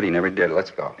understood. He never did.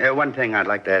 Let's go. Yeah, one thing I'd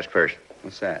like to ask first.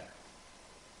 What's that?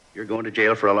 You're going to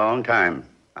jail for a long time.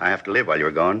 I have to live while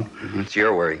you're gone. It's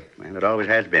your worry. And it always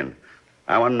has been.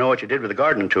 I want to know what you did with the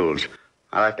gardening tools.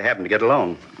 I'll have to have them to get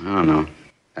along. I don't know.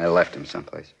 I left him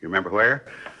someplace. You remember where?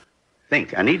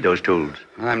 Think. I need those tools.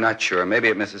 I'm not sure. Maybe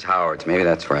at Mrs. Howard's. Maybe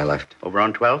that's where I left. Over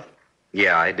on 12th?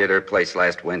 Yeah, I did her place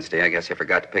last Wednesday. I guess I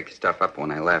forgot to pick the stuff up when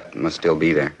I left. It must still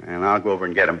be there. And I'll go over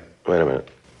and get them. Wait a minute.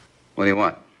 What do you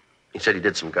want? You said you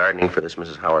did some gardening for this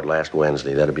Mrs. Howard last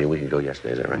Wednesday. That'd be a week ago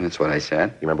yesterday, is that right? That's what I said.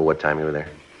 You remember what time you were there?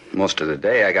 Most of the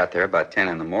day. I got there about 10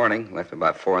 in the morning. Left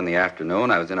about 4 in the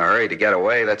afternoon. I was in a hurry to get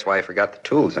away. That's why I forgot the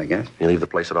tools, I guess. You leave the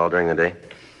place at all during the day?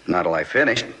 Not till I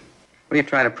finished. What are you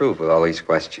trying to prove with all these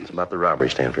questions? It's about the robbery,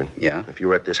 Stanford. Yeah? If you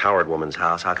were at this Howard woman's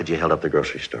house, how could you held up the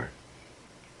grocery store?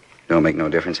 Don't make no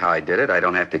difference how I did it. I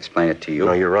don't have to explain it to you.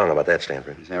 No, you're wrong about that,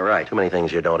 Stanford. Is that right? Too many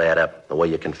things here don't add up. The way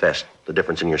you confessed, the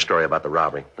difference in your story about the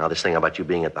robbery. Now, this thing about you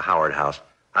being at the Howard house.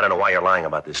 I don't know why you're lying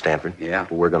about this, Stanford. Yeah?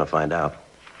 But we're going to find out.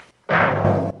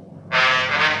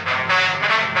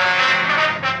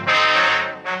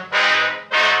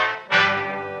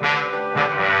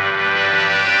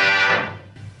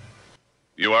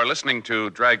 You are listening to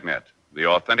Dragnet, the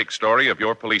authentic story of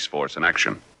your police force in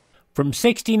action. From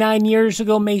 69 years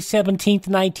ago, May 17th,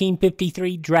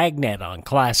 1953, Dragnet on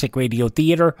Classic Radio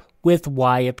Theater with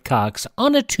Wyatt Cox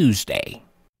on a Tuesday.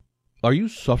 Are you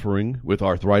suffering with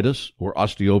arthritis or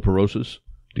osteoporosis?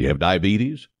 Do you have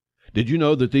diabetes? Did you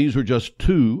know that these are just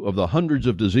 2 of the hundreds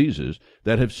of diseases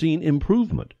that have seen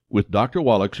improvement with Dr.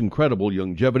 Wallach's incredible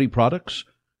longevity products?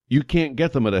 You can't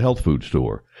get them at a health food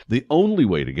store. The only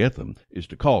way to get them is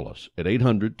to call us at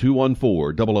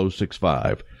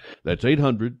 800-214-0065. That's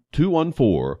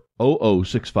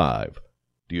 800-214-0065.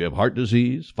 Do you have heart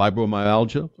disease,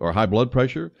 fibromyalgia, or high blood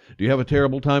pressure? Do you have a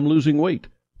terrible time losing weight?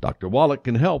 Dr. Wallach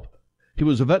can help. He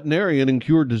was a veterinarian and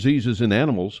cured diseases in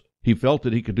animals. He felt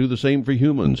that he could do the same for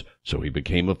humans, so he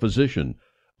became a physician.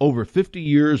 Over 50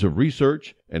 years of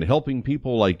research and helping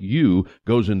people like you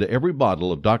goes into every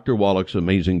bottle of Dr. Wallach's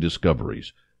amazing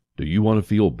discoveries. Do you want to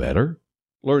feel better?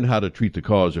 Learn how to treat the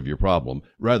cause of your problem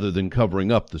rather than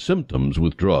covering up the symptoms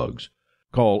with drugs.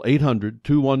 Call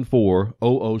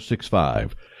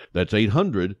 800-214-0065. That's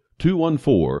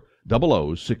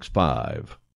 800-214-0065.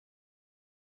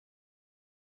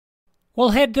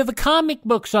 We'll head to the comic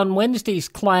books on Wednesday's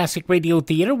Classic Radio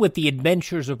Theater with The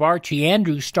Adventures of Archie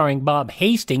Andrews starring Bob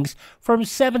Hastings from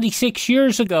 76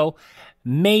 years ago,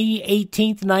 May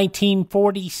 18th,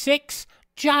 1946,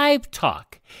 Jive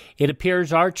Talk. It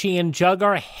appears Archie and Jug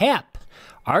are hep.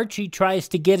 Archie tries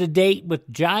to get a date with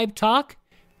Jive Talk,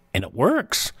 and it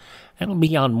works. That'll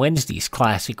be on Wednesday's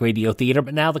Classic Radio Theater,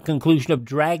 but now the conclusion of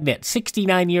Dragnet,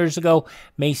 69 years ago,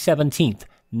 May 17th,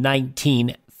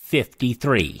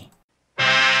 1953.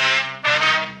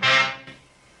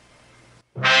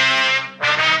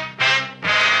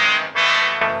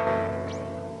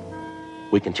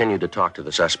 We continued to talk to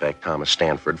the suspect, Thomas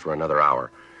Stanford, for another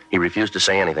hour. He refused to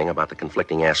say anything about the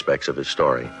conflicting aspects of his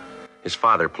story. His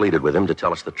father pleaded with him to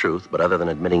tell us the truth, but other than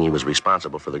admitting he was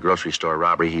responsible for the grocery store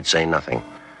robbery, he'd say nothing.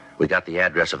 We got the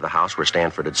address of the house where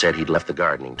Stanford had said he'd left the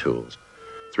gardening tools.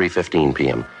 3:15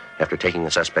 p.m. After taking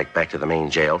the suspect back to the main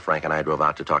jail, Frank and I drove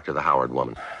out to talk to the Howard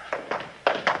woman.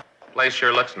 Place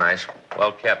sure looks nice.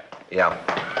 Well kept. Yeah.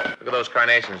 Look at those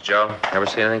carnations, Joe. Ever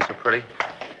see anything so pretty?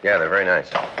 Yeah, they're very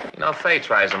nice. You know, Faye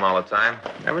tries them all the time.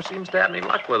 Never seems to have any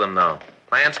luck with them, though.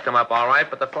 Plants come up all right,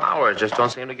 but the flowers just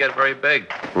don't seem to get very big.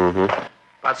 Mm-hmm.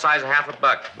 About size of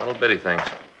 $1 little bitty things.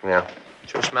 Yeah.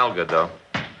 Sure smell good, though.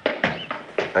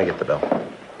 I get the bill.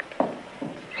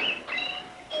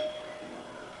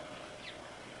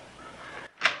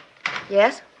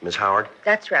 Yes? Miss Howard?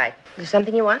 That's right. Is there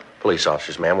something you want? Police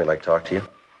officers, ma'am. We'd like to talk to you.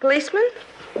 Policeman?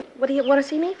 What do you want to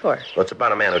see me for? Well, it's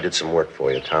about a man who did some work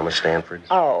for you, Thomas Stanford.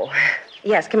 Oh.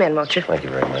 Yes, come in, won't you? Thank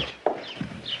you very much.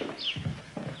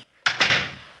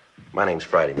 My name's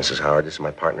Friday, Mrs. Howard. This is my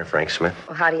partner, Frank Smith.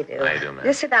 Well, how do you do? How do you do, man?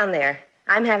 Just sit down there.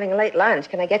 I'm having a late lunch.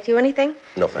 Can I get you anything?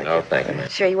 No, thank you. No, thank you, ma'am.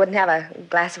 Sure you wouldn't have a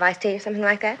glass of iced tea or something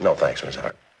like that? No, thanks, Miss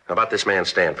Hart. How about this man,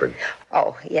 Stanford?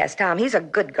 Oh, yes, Tom. He's a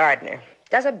good gardener.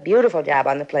 Does a beautiful job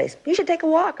on the place. You should take a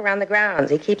walk around the grounds.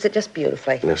 He keeps it just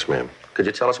beautifully. Yes, ma'am. Could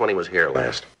you tell us when he was here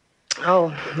last?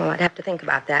 Oh, well, I'd have to think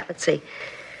about that. Let's see.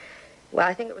 Well,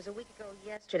 I think it was a week ago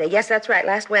yesterday. Yes, that's right,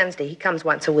 last Wednesday. He comes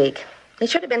once a week. He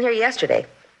should have been here yesterday.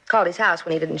 Called his house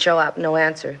when he didn't show up. No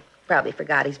answer. Probably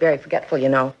forgot. He's very forgetful, you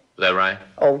know. Is that right?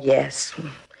 Oh, yes.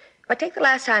 But take the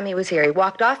last time he was here. He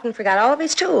walked off and forgot all of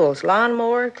his tools.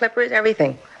 Lawnmower, clippers,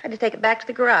 everything. I had to take it back to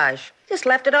the garage. Just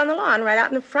left it on the lawn right out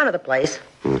in the front of the place.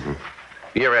 Mm-hmm.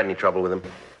 You ever had any trouble with him?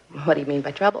 What do you mean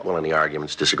by trouble? Well, any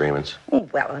arguments, disagreements?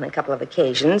 Well, on a couple of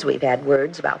occasions, we've had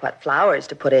words about what flowers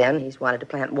to put in. He's wanted to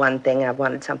plant one thing, I've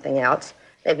wanted something else.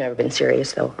 They've never been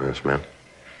serious, though. Yes, ma'am.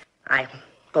 I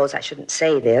suppose I shouldn't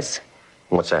say this.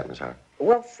 What's that, Miss Hart?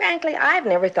 Well, frankly, I've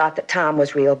never thought that Tom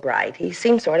was real bright. He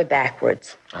seemed sort of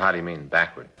backwards. How do you mean,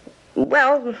 backward?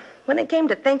 Well, when it came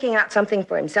to thinking out something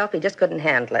for himself, he just couldn't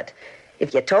handle it.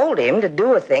 If you told him to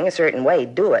do a thing a certain way,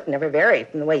 he'd do it. Never vary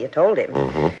from the way you told him.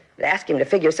 Mm-hmm. You'd ask him to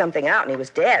figure something out, and he was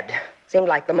dead. Seemed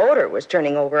like the motor was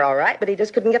turning over all right, but he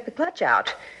just couldn't get the clutch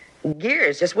out.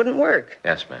 Gears just wouldn't work.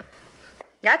 Yes, ma'am.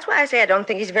 That's why I say I don't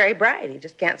think he's very bright. He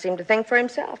just can't seem to think for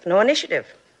himself. No initiative.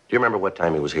 Do you remember what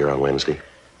time he was here on Wednesday?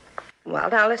 Well,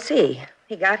 now, let's see.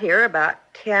 He got here about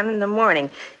 10 in the morning.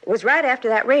 It was right after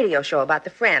that radio show about the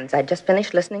Friends. I'd just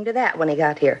finished listening to that when he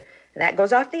got here. That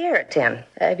goes off the air at 10.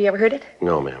 Have you ever heard it?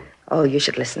 No, ma'am. Oh, you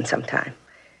should listen sometime.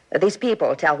 These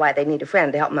people tell why they need a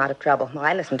friend to help them out of trouble. Well,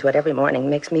 I listen to it every morning. It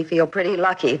makes me feel pretty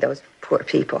lucky, those poor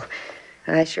people.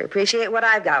 I sure appreciate what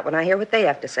I've got when I hear what they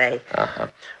have to say. Uh-huh.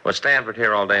 Was Stanford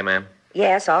here all day, ma'am?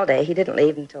 Yes, all day. He didn't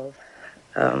leave until,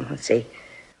 let's see.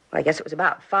 Well, I guess it was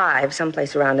about 5,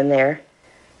 someplace around in there.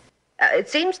 It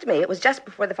seems to me it was just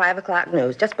before the 5 o'clock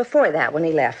news, just before that when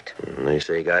he left. And they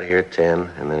say he got here at 10,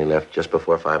 and then he left just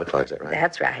before 5 o'clock, is that right?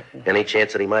 That's right. Any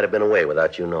chance that he might have been away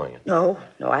without you knowing it? No,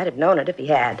 I'd have known it if he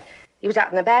had. He was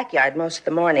out in the backyard most of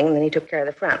the morning, and then he took care of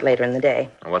the front later in the day.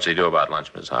 What's he do about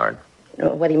lunch, Miss Howard?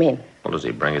 What do you mean? Well, does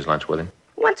he bring his lunch with him?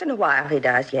 Once in a while he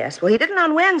does, yes. Well, he didn't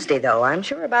on Wednesday, though. I'm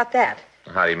sure about that.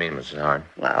 How do you mean, Mrs. Howard?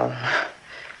 Well,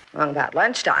 along about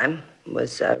lunchtime,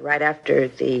 was right after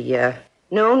the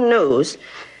noon news.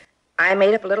 I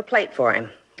made up a little plate for him.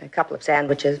 A couple of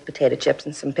sandwiches, potato chips,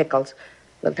 and some pickles.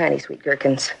 Little tiny sweet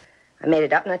gherkins. I made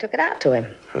it up and I took it out to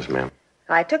him. Yes, ma'am.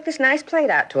 I took this nice plate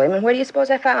out to him, and where do you suppose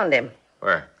I found him?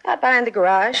 Where? Out behind the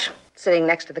garage, sitting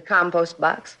next to the compost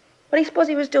box. What do you suppose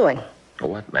he was doing?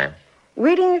 What, ma'am?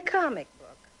 Reading a comic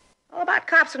book. All about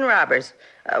cops and robbers.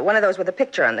 One of those with a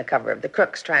picture on the cover of the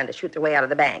crooks trying to shoot their way out of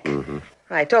the bank. Mm-hmm.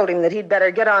 I told him that he'd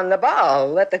better get on the ball,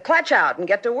 let the clutch out, and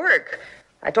get to work.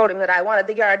 I told him that I wanted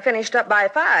the yard finished up by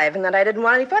 5 and that I didn't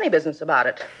want any funny business about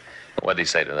it. What did he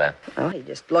say to that? Well, he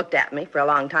just looked at me for a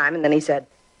long time, and then he said,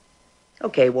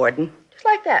 "Okay, Warden." Just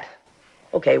like that.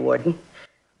 "Okay, Warden."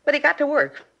 But he got to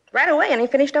work right away, and he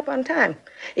finished up on time.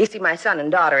 You see, my son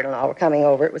and daughter-in-law were coming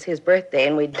over. It was his birthday,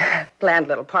 and we'd planned a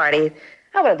little party.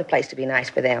 I wanted the place to be nice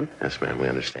for them. Yes, ma'am, we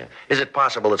understand. Is it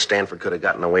possible that Stanford could have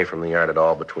gotten away from the yard at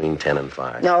all between 10 and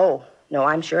 5? No,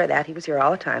 I'm sure of that. He was here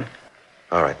all the time.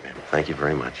 All right, ma'am. Thank you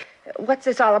very much. What's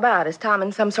this all about? Is Tom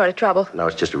in some sort of trouble? No,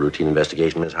 it's just a routine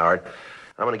investigation, Miss Howard.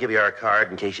 I'm going to give you our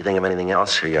card in case you think of anything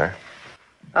else. Here you are.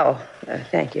 Oh,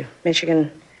 thank you.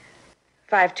 Michigan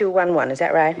 5211, is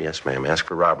that right? Yes, ma'am. Ask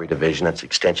for robbery division. That's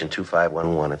extension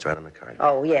 2511. It's right on the card.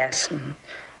 Oh, yes. Mm-hmm.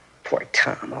 Poor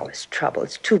Tom, all this trouble.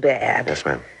 It's too bad. Yes,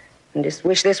 ma'am. I just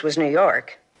wish this was New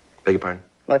York. Beg your pardon?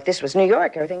 Well, if this was New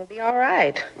York, everything would be all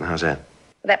right. How's that?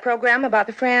 That program about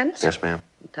the Friends? Yes, ma'am.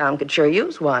 Tom could sure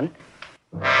use one.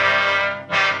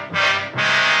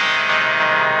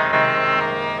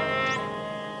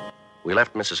 We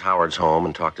left Mrs. Howard's home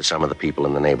and talked to some of the people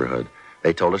in the neighborhood.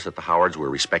 They told us that the Howards were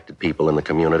respected people in the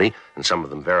community, and some of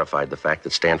them verified the fact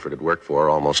that Stanford had worked for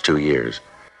almost 2 years.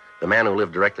 The man who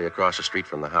lived directly across the street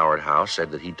from the Howard house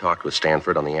said that he'd talked with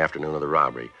Stanford on the afternoon of the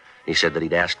robbery. He said that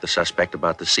he'd asked the suspect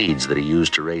about the seeds that he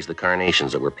used to raise the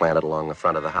carnations that were planted along the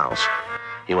front of the house.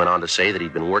 He went on to say that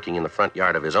he'd been working in the front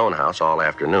yard of his own house all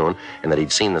afternoon and that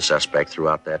he'd seen the suspect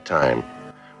throughout that time.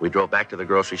 We drove back to the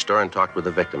grocery store and talked with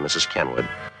the victim, Mrs. Kenwood.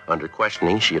 Under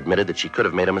questioning, she admitted that she could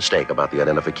have made a mistake about the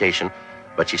identification,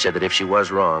 but she said that if she was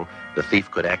wrong, the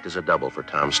thief could act as a double for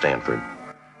Tom Stanford.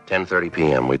 10:30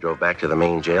 p.m., we drove back to the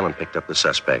main jail and picked up the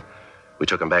suspect. We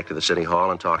took him back to the city hall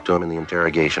and talked to him in the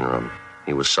interrogation room.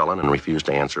 He was sullen and refused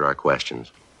to answer our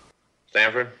questions.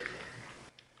 Stanford?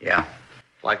 Yeah?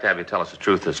 I'd like to have you tell us the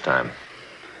truth this time.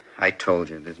 I told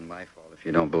you it isn't my fault if If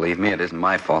you don't believe me, it isn't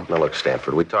my fault. Now, look,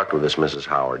 Stanford, we talked with this Mrs.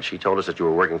 Howard. She told us that you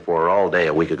were working for her all day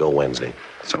a week ago Wednesday.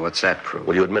 So what's that prove?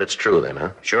 Well, you admit it's true then, huh?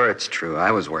 Sure, it's true.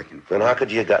 I was working for Then how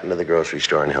could you have gotten to the grocery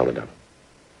store and held it up?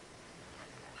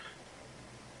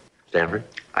 Stanford?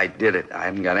 I did it. I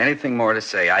haven't got anything more to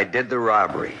say. I did the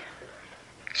robbery.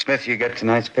 Smith, you get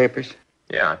tonight's papers?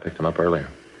 Yeah, I picked them up earlier.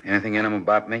 Anything in them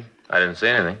about me? I didn't see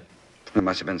anything. There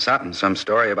must have been something, some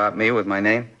story about me with my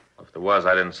name. If there was,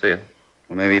 I didn't see it.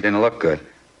 Well, maybe it didn't look good.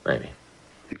 Maybe.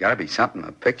 There's got to be something,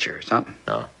 a picture or something.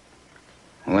 No.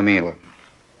 Well, let me look.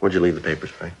 Where'd you leave the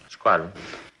papers, Frank? Squad room.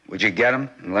 Would you get them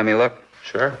and let me look?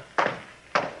 Sure.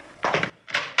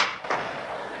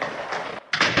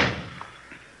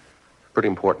 Pretty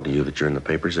important to you that you're in the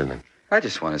papers, isn't it? I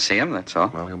just want to see them, that's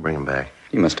all. Well, he'll bring them back.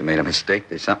 You must have made a mistake.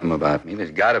 There's something about me.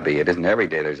 There's got to be. It isn't every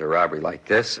day there's a robbery like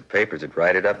this. The papers would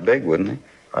write it up big, wouldn't they?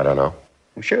 I don't know.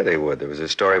 I'm sure they would. There was a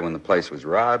story when the place was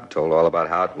robbed, told all about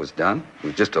how it was done. It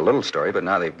was just a little story, but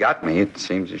now they've got me. It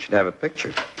seems you should have a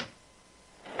picture.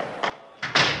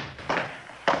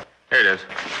 Here it is.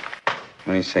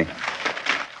 Let me see.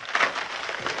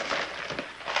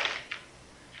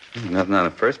 Nothing on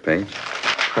the first page.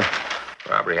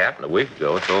 Robbery happened a week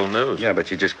ago. It's old news. Yeah,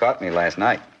 but you just caught me last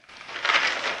night.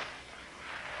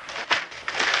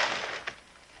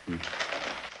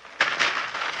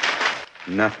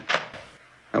 Nothing.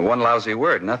 Not one lousy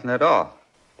word, nothing at all.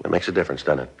 That makes a difference,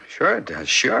 doesn't it? Sure it does,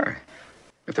 sure.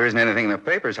 If there isn't anything in the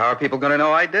papers, how are people going to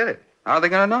know I did it? How are they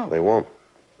going to know? They won't.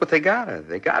 But they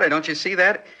gotta. Don't you see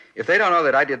that? If they don't know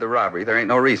that I did the robbery, there ain't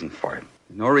no reason for it.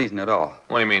 No reason at all.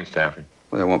 What do you mean, Stanford?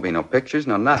 Well, there won't be no pictures,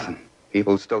 no nothing.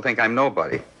 People still think I'm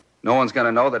nobody. No one's going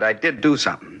to know that I did do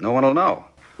something. No one will know.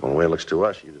 Well, the way it looks to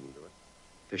us, you didn't do it.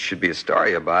 There should be a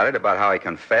story about it, about how I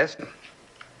confessed.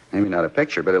 Maybe not a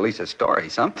picture, but at least a story,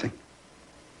 something.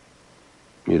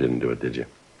 You didn't do it, did you?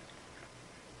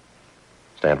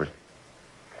 Stanford?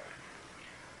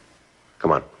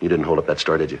 Come on. You didn't hold up that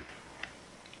store, did you?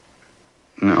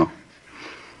 No.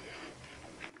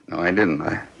 No, I didn't.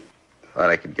 I thought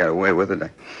I could get away with it. I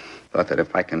thought that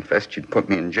if I confessed, you'd put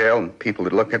me in jail and people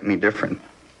would look at me different.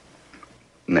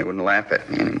 And they wouldn't laugh at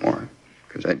me anymore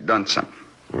because I'd done something.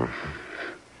 Mm-hmm.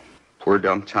 Poor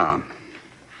dumb Tom.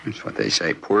 That's what they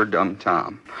say, poor dumb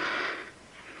Tom.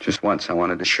 Just once I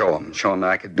wanted to show him that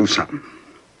I could do something.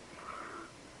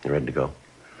 You ready to go?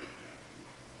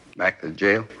 Back to the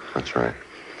jail? That's right.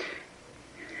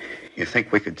 You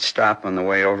think we could stop on the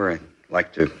way over? I'd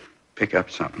like to pick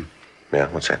up something. Yeah,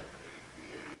 what's that?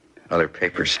 Other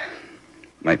papers.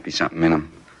 Might be something in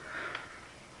them.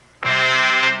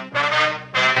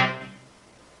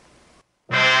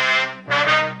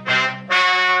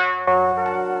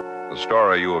 The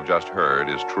story you have just heard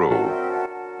is true.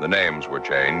 The names were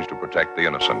changed to protect the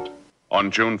innocent.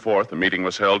 On June 4th, a meeting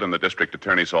was held in the District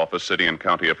Attorney's Office, City and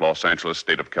County of Los Angeles,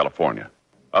 State of California.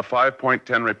 A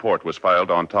 5.10 report was filed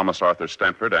on Thomas Arthur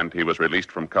Stanford, and he was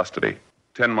released from custody.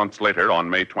 10 months later, on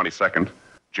May 22nd,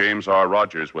 James R.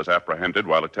 Rogers was apprehended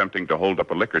while attempting to hold up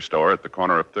a liquor store at the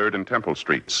corner of 3rd and Temple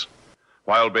Streets.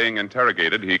 While being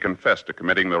interrogated, he confessed to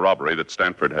committing the robbery that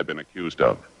Stanford had been accused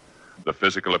of. The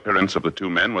physical appearance of the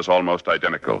two men was almost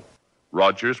identical.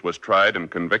 Rogers was tried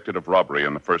and convicted of robbery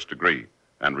in the first degree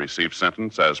and received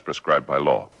sentence as prescribed by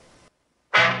law.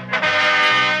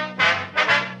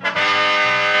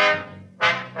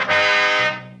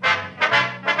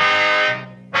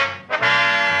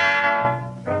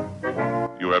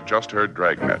 You have just heard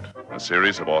Dragnet, a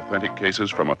series of authentic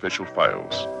cases from official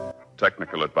files.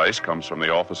 Technical advice comes from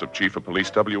the Office of Chief of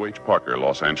Police W.H. Parker,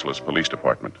 Los Angeles Police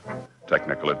Department.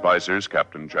 Technical advisors,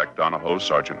 Captain Jack Donahoe,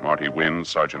 Sergeant Marty Wynn,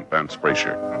 Sergeant Vance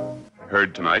Brasher.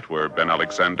 Heard tonight were Ben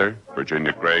Alexander,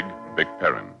 Virginia Gregg, Vic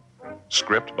Perrin.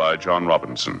 Script by John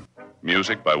Robinson.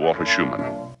 Music by Walter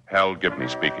Schumann. Hal Gibney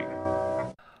speaking.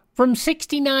 From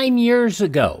 69 years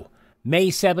ago, May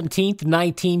 17th,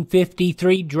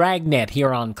 1953, Dragnet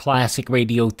here on Classic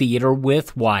Radio Theater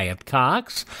with Wyatt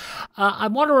Cox. I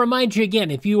want to remind you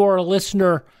again, if you are a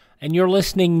listener and you're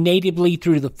listening natively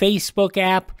through the Facebook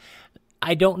app,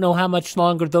 I don't know how much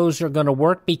longer those are going to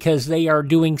work because they are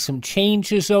doing some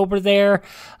changes over there.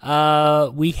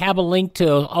 We have a link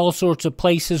to all sorts of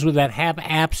places that have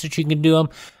apps that you can do them.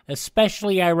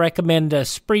 Especially, I recommend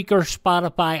Spreaker,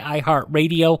 Spotify,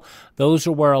 iHeartRadio. Those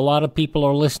are where a lot of people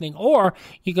are listening. Or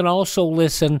you can also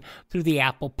listen through the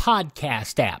Apple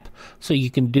Podcast app. So you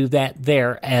can do that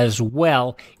there as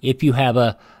well if you have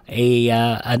an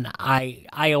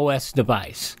iOS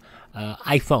device.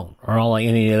 iPhone or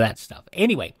any of that stuff.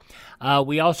 Anyway,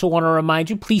 we also want to remind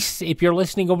you, please, if you're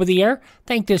listening over the air,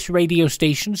 thank this radio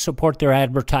station, support their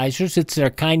advertisers. It's their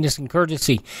kindness and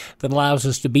courtesy that allows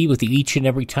us to be with you each and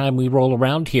every time we roll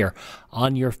around here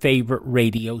on your favorite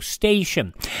radio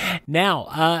station.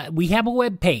 Now, we have a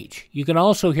web page. You can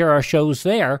also hear our shows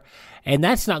there, and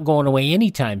that's not going away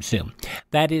anytime soon.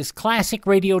 That is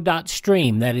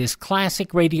classicradio.stream. That is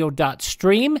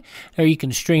classicradio.stream. There you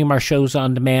can stream our shows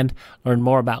on demand, learn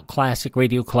more about Classic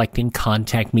Radio Collecting.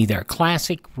 Contact me there,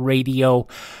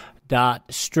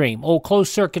 classicradio.stream. Oh,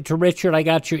 closed circuit to Richard. I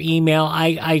got your email.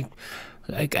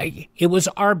 It was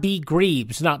R.B.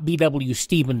 Greaves, not B.W.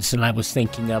 Stevenson I was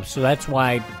thinking of, so that's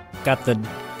why I got and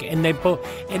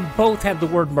both have the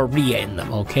word Maria in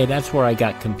them, okay? That's where I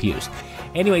got confused.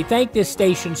 Anyway, thank this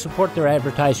station, support their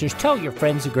advertisers, tell your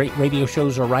friends the great radio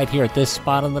shows are right here at this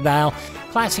spot on the dial.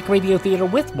 Classic Radio Theater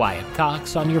with Wyatt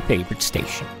Cox on your favorite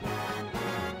station.